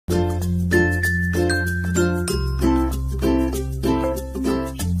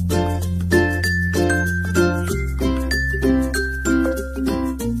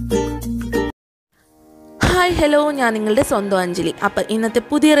Hello, ഞാൻ നിങ്ങളുടെ സ്വന്തം അഞ്ജലി. അപ്പോൾ ഇന്നത്തെ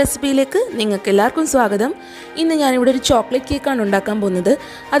പുതിയ റെസിപ്പിയിലേക്ക് നിങ്ങൾക്ക് എല്ലാവർക്കും സ്വാഗതം. ഇന്ന് ഞാനിവിടെ ഒരു ചോക്ലേറ്റ് കേക്കാണ് ഉണ്ടാക്കാൻ പോകുന്നത്.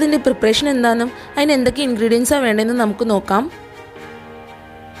 അതിൻ്റെ പ്രിപ്പറേഷൻ എന്താണെന്നും അതിന് എന്തൊക്കെ ഇൻഗ്രീഡിയൻസാണ് വേണ്ടതെന്നും നമുക്ക് നോക്കാം.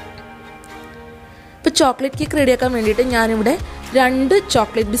 ഇപ്പോൾ ചോക്ലേറ്റ് കേക്ക് റെഡിയാക്കാൻ വേണ്ടിയിട്ട് ഞാനിവിടെ 2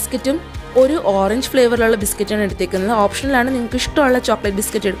 ചോക്ലേറ്റ് ബിസ്ക്കറ്റും ഒരു ഓറഞ്ച് ഫ്ലേവറിലുള്ള ബിസ്ക്കറ്റാണ് എടുത്തേക്കുന്നത്. ഓപ്ഷനിലാണ്, നിങ്ങൾക്ക് ഇഷ്ടമുള്ള ചോക്ലേറ്റ്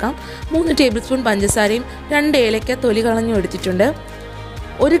ബിസ്ക്കറ്റ് എടുക്കാം. 3 ടേബിൾ സ്പൂൺ പഞ്ചസാരയും 2 ഏലക്ക തൊലി കളഞ്ഞും എടുത്തിട്ടുണ്ട്.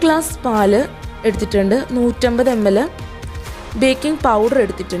 1 ഗ്ലാസ് പാല് എടുത്തിട്ടുണ്ട്. 150 ml ബേക്കിംഗ് പൗഡർ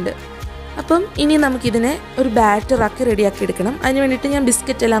എടുത്തിട്ടുണ്ട്. അപ്പം ഇനി നമുക്കിതിനെ ഒരു ബാറ്ററാക്കി റെഡിയാക്കി എടുക്കണം. അതിന് വേണ്ടിയിട്ട് ഞാൻ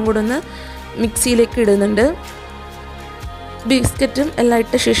ബിസ്ക്കറ്റ് എല്ലാം കൂടെ ഒന്ന് മിക്സിയിലേക്ക് ഇടുന്നുണ്ട്. ബിസ്ക്കറ്റും എല്ലാം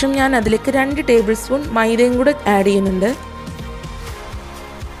ഇട്ട ശേഷം ഞാൻ അതിലേക്ക് 2 ടേബിൾ സ്പൂൺ മൈദയും കൂടെ ആഡ് ചെയ്യുന്നുണ്ട്.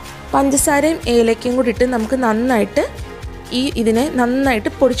 പഞ്ചസാരയും ഏലക്കയും കൂടി ഇട്ട് നമുക്ക് നന്നായിട്ട് ഇതിനെ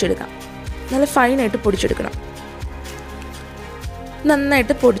നന്നായിട്ട് പൊടിച്ചെടുക്കാം. നല്ല ഫൈനായിട്ട് പൊടിച്ചെടുക്കണം.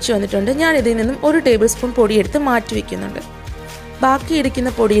 നന്നായിട്ട് പൊടിച്ച് വന്നിട്ടുണ്ട്. ഞാൻ ഇതിൽ നിന്നും 1 ടേബിൾ സ്പൂൺ പൊടിയെടുത്ത് മാറ്റി വയ്ക്കുന്നുണ്ട്. ബാക്കി ഇരിക്കുന്ന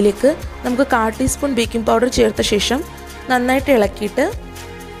പൊടിയിലേക്ക് നമുക്ക് 1/4 ടീസ്പൂൺ ബേക്കിംഗ് പൗഡർ ചേർത്ത ശേഷം നന്നായിട്ട് ഇളക്കിയിട്ട്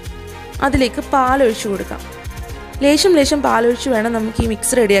അതിലേക്ക് പാലൊഴിച്ച് കൊടുക്കാം. ലേശം പാലൊഴിച്ച് വേണം നമുക്ക് ഈ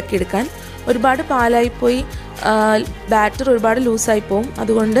മിക്സ് റെഡിയാക്കി എടുക്കാൻ. ഒരുപാട് പാലായിപ്പോയി ബാറ്റർ ഒരുപാട് ലൂസായി പോവും.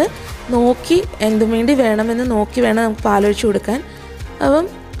 അതുകൊണ്ട് നോക്കി എന്തും വേണ്ടി വേണമെന്ന് നോക്കി വേണം നമുക്ക് പാലൊഴിച്ച് കൊടുക്കാൻ. അപ്പം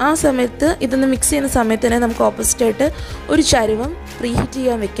ആ സമയത്ത് ഇതൊന്ന് മിക്സ് ചെയ്യുന്ന സമയത്ത് തന്നെ നമുക്ക് ഓപ്പോസിറ്റായിട്ട് ഒരു ചരുവം പ്രീഹീറ്റ്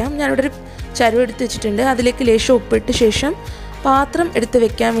ചെയ്യാൻ വെക്കാം. ഞാനിവിടെ ഒരു ചരുവം എടുത്ത് വെച്ചിട്ടുണ്ട്. അതിലേക്ക് ലേശം ഉപ്പിട്ട ശേഷം പാത്രം എടുത്ത്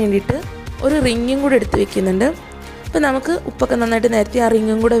വെക്കാൻ വേണ്ടിയിട്ട് ഒരു റിങ്ങും കൂടെ എടുത്ത് വെക്കുന്നുണ്ട്. അപ്പോൾ നമുക്ക് ഉപ്പൊക്കെ നന്നായിട്ട് നിരത്തി ആ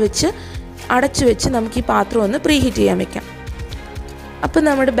റിങ്ങും കൂടെ വെച്ച് അടച്ചു വെച്ച് നമുക്ക് ഈ പാത്രം ഒന്ന് പ്രീഹീറ്റ് ചെയ്യാൻ വെക്കാം. അപ്പോൾ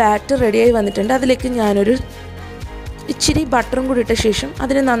നമ്മുടെ ബാറ്റർ റെഡിയായി വന്നിട്ടുണ്ട്. അതിലേക്ക് ഞാനൊരു ഇച്ചിരി ബട്ടറും കൂടി ഇട്ട ശേഷം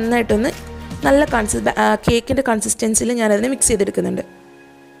അതിന് നന്നായിട്ടൊന്ന് നല്ല കേക്കിൻ്റെ കൺസിസ്റ്റൻസിയിൽ ഞാനതിനെ മിക്സ് ചെയ്തെടുക്കുന്നുണ്ട്.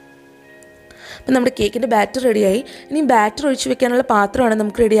 അപ്പം നമ്മുടെ കേക്കിൻ്റെ ബാറ്റർ റെഡിയായി. ഇനി ബാറ്റർ ഒഴിച്ച് വെക്കാനുള്ള പാത്രമാണ്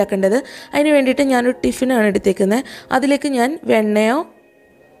നമുക്ക് റെഡിയാക്കേണ്ടത്. അതിന് വേണ്ടിയിട്ട് ഞാനൊരു ടിഫിനാണ് എടുത്തേക്കുന്നത്. അതിലേക്ക് ഞാൻ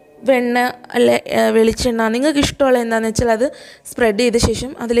വെണ്ണ അല്ലെ വെളിച്ചെണ്ണ, നിങ്ങൾക്ക് ഇഷ്ടമുള്ള എന്താണെന്ന് വെച്ചാൽ അത് സ്പ്രെഡ് ചെയ്ത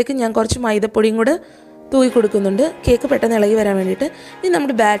ശേഷം അതിലേക്ക് ഞാൻ കുറച്ച് മൈദപ്പൊടിയും കൂടെ തൂക്കി കൊടുക്കുന്നുണ്ട്, കേക്ക് പെട്ടെന്ന് ഇളകി വരാൻ വേണ്ടിയിട്ട്. ഇനി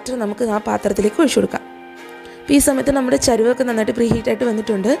നമ്മുടെ ബാറ്റർ നമുക്ക് ആ പാത്രത്തിലേക്ക് ഒഴിച്ചു കൊടുക്കാം. അപ്പോൾ ഈ സമയത്ത് നമ്മുടെ ചരുവൊക്കെ നന്നായിട്ട് പ്രീ ഹീറ്റായിട്ട്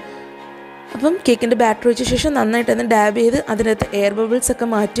വന്നിട്ടുണ്ട്. അപ്പം കേക്കിൻ്റെ ബാറ്റർ ഒഴിച്ച ശേഷം നന്നായിട്ട് ഒന്ന് ഡാബ് ചെയ്ത് അതിനകത്ത് എയർ ബബിൾസ് ഒക്കെ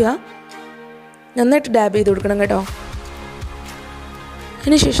മാറ്റുക. നന്നായിട്ട് ഡാബ് ചെയ്ത് കൊടുക്കണം കേട്ടോ.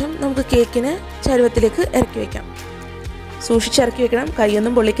 അതിനുശേഷം നമുക്ക് കേക്കിനെ ചരുവത്തിലേക്ക് ഇറക്കി വയ്ക്കാം. സൂക്ഷിച്ചിറക്കി വെക്കണം,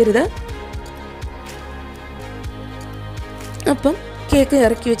 കൈയൊന്നും പൊള്ളിക്കരുത്. അപ്പം കേക്ക്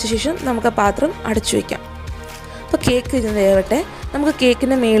ഇറക്കി വെച്ച ശേഷം നമുക്ക് ആ പാത്രം അടച്ചു വയ്ക്കാം. അപ്പോൾ കേക്ക് ഇത് വേവട്ടെ. നമുക്ക്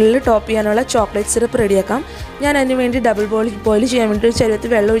കേക്കിൻ്റെ മുകളിൽ ടോപ്പ് ചെയ്യാനുള്ള ചോക്ലേറ്റ് സിറപ്പ് റെഡിയാക്കാം. ഞാൻ അതിന് വേണ്ടി ഡബിൾ ബോയിൽ ചെയ്യാൻ വേണ്ടിയിട്ട്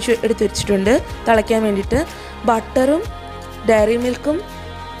ചരുവത്തിൽ വെള്ളം ഒഴിച്ച് എടുത്ത് വെച്ചിട്ടുണ്ട് തിളയ്ക്കാൻ വേണ്ടിയിട്ട്. ബട്ടറും ഡയറി മിൽക്കും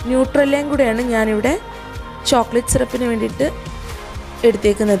ന്യൂട്രല്ലയും കൂടെയാണ് ഞാനിവിടെ ചോക്ലേറ്റ് സിറപ്പിന് വേണ്ടിയിട്ട്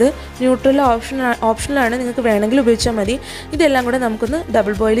എടുത്തേക്കുന്നത്. ന്യൂട്രല്ല ഓപ്ഷനിലാണ്, നിങ്ങൾക്ക് വേണമെങ്കിൽ ഉപയോഗിച്ചാൽ മതി. ഇതെല്ലാം കൂടെ നമുക്കൊന്ന്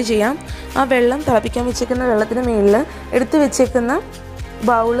ഡബിൾ ബോയിൽ ചെയ്യാം. ആ വെള്ളം തിളപ്പിക്കാൻ വെച്ചേക്കുന്ന വെള്ളത്തിന് മുകളിൽ എടുത്ത് വെച്ചേക്കുന്ന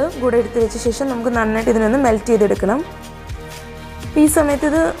ബൗള് കൂടെ എടുത്ത് വെച്ച ശേഷം നമുക്ക് നന്നായിട്ട് ഇതിനൊന്ന് മെൽറ്റ് ചെയ്തെടുക്കണം. ഈ സമയത്ത്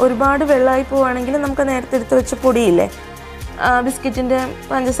ഇത് ഒരുപാട് വെള്ളമായി പോവുകയാണെങ്കിൽ നമുക്ക് നേരത്തെ എടുത്ത് വെച്ച പൊടിയില്ലേ, ബിസ്ക്കറ്റിൻ്റെ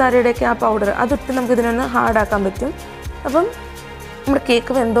പഞ്ചസാരയുടെയൊക്കെ ആ പൗഡർ, അതിട്ട് നമുക്കിതിനൊന്ന് ഹാർഡാക്കാൻ പറ്റും. അപ്പം നമ്മുടെ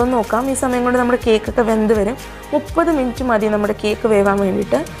കേക്ക് വെന്തോന്ന് നോക്കാം. ഈ സമയം കൊണ്ട് നമ്മുടെ കേക്കൊക്കെ വെന്ത് വരും. 30 മിനിറ്റ് മതി നമ്മുടെ കേക്ക് വേവാൻ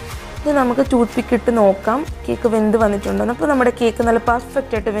വേണ്ടിയിട്ട്. ഇത് നമുക്ക് ടൂത്ത് പിക്ക് ഇട്ട് നോക്കാം കേക്ക് വെന്ത് വന്നിട്ടുണ്ടെന്ന്. അപ്പോൾ നമ്മുടെ കേക്ക് നല്ല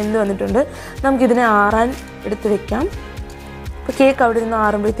പെർഫെക്റ്റ് ആയിട്ട് വെന്ത് വന്നിട്ടുണ്ട്. നമുക്കിതിനെ ആറാൻ എടുത്ത് വെക്കാം. അപ്പോൾ കേക്ക് അവിടെ നിന്ന്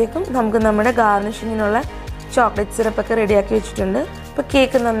ആറുമ്പോഴത്തേക്കും നമുക്ക് നമ്മുടെ ഗാർണിഷിങ്ങിനുള്ള ചോക്ലേറ്റ് സിറപ്പൊക്കെ റെഡിയാക്കി വെച്ചിട്ടുണ്ട്. അപ്പോൾ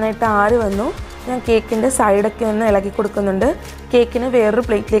കേക്ക് നന്നായിട്ട് ആറി വന്നു. ഞാൻ കേക്കിൻ്റെ സൈഡൊക്കെ ഒന്ന് ഇളക്കി കൊടുക്കുന്നുണ്ട്. കേക്കിനെ വേറൊരു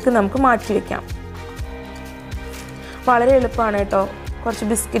പ്ലേറ്റിലേക്ക് നമുക്ക് മാറ്റി വയ്ക്കാം. വളരെ എളുപ്പമാണ് കേട്ടോ. കുറച്ച്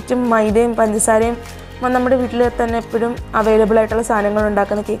ബിസ്ക്കറ്റും മൈദയും പഞ്ചസാരയും നമ്മുടെ വീട്ടിൽ തന്നെ എപ്പോഴും അവൈലബിൾ ആയിട്ടുള്ള സാധനങ്ങൾ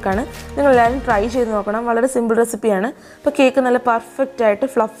ഉണ്ടാക്കുന്ന കേക്കാണ്. നിങ്ങളെല്ലാവരും ട്രൈ ചെയ്ത് നോക്കണം. വളരെ സിമ്പിൾ റെസിപ്പിയാണ്. അപ്പോൾ കേക്ക് നല്ല പെർഫെക്റ്റ് ആയിട്ട്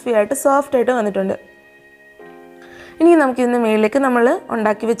ഫ്ലഫി ആയിട്ട് സോഫ്റ്റ് ആയിട്ട് വന്നിട്ടുണ്ട്. ഇനി നമുക്കിതിന് മുകളിലേക്ക് നമ്മൾ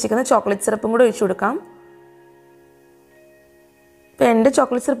ഉണ്ടാക്കി വെച്ചിരിക്കുന്ന ചോക്ലേറ്റ് സിറപ്പും കൂടെ ഒഴിച്ചു കൊടുക്കാം. ഇപ്പോൾ എൻ്റെ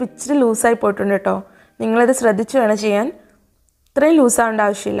ചോക്ലേറ്റ് സിറപ്പ് ഇച്ചിരി ലൂസായി പോയിട്ടുണ്ട് കേട്ടോ. നിങ്ങളത് ശ്രദ്ധിച്ച് വേണം ചെയ്യാൻ. ഇത്രയും ലൂസാവേണ്ട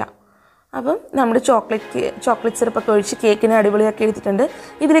ആവശ്യമില്ല. അപ്പം നമ്മുടെ ചോക്ലേറ്റ് സിറപ്പൊക്കെ ഒഴിച്ച് കേക്കിനെ അടിപൊളിയാക്കി എടുത്തിട്ടുണ്ട്.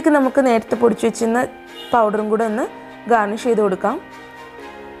 ഇതിലേക്ക് നമുക്ക് നേരത്തെ പൊടിച്ച് വെച്ചിരുന്ന പൗഡറും കൂടെ ഒന്ന് ഗാർണിഷ് ചെയ്ത് കൊടുക്കാം.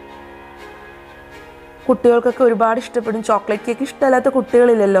 കുട്ടികൾക്കൊക്കെ ഒരുപാട് ഇഷ്ടപ്പെടും. ചോക്ലേറ്റ് കേക്ക് ഇഷ്ടമല്ലാത്ത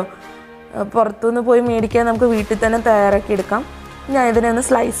കുട്ടികളില്ലല്ലോ. പുറത്തുനിന്ന് പോയി മേടിക്കാൻ നമുക്ക് വീട്ടിൽ തന്നെ തയ്യാറാക്കി എടുക്കാം. ഞാൻ ഇതിനെ ഒന്ന്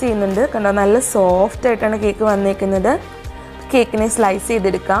സ്ലൈസ് ചെയ്യുന്നുണ്ട്. കണ്ടോ, നല്ല സോഫ്റ്റ് ആയിട്ടാണ് കേക്ക് വന്നേക്കുന്നത്. കേക്കിനെ സ്ലൈസ്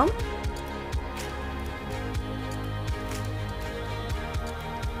ചെയ്തെടുക്കാം.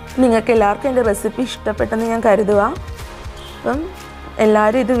 നിങ്ങൾക്ക് എല്ലാവർക്കും എൻ്റെ റെസിപ്പി ഇഷ്ടപ്പെട്ടെന്ന് ഞാൻ കരുതുക. അപ്പം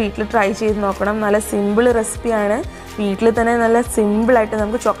എല്ലാവരും ഇത് വീട്ടിൽ ട്രൈ ചെയ്ത് നോക്കണം. നല്ല സിമ്പിൾ റെസിപ്പിയാണ്. വീട്ടിൽ തന്നെ നല്ല സിമ്പിളായിട്ട്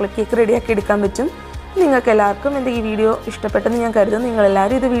നമുക്ക് ചോക്ലേറ്റ് കേക്ക് റെഡിയാക്കി എടുക്കാൻ പറ്റും. നിങ്ങൾക്ക് എല്ലാവർക്കും എൻ്റെ ഈ വീഡിയോ ഇഷ്ടപ്പെട്ടെന്ന് ഞാൻ കരുതുന്നു.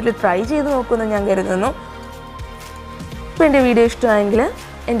 നിങ്ങളെല്ലാവരും ഇത് വീട്ടിൽ ട്രൈ ചെയ്ത് നോക്കുമെന്ന് ഞാൻ കരുതുന്നു. അപ്പോൾ എൻ്റെ വീഡിയോ ഇഷ്ടമായെങ്കിൽ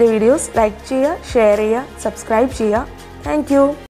എൻ്റെ വീഡിയോസ് ലൈക്ക് ചെയ്യുക, ഷെയർ ചെയ്യുക, സബ്സ്ക്രൈബ് ചെയ്യുക. Thank you.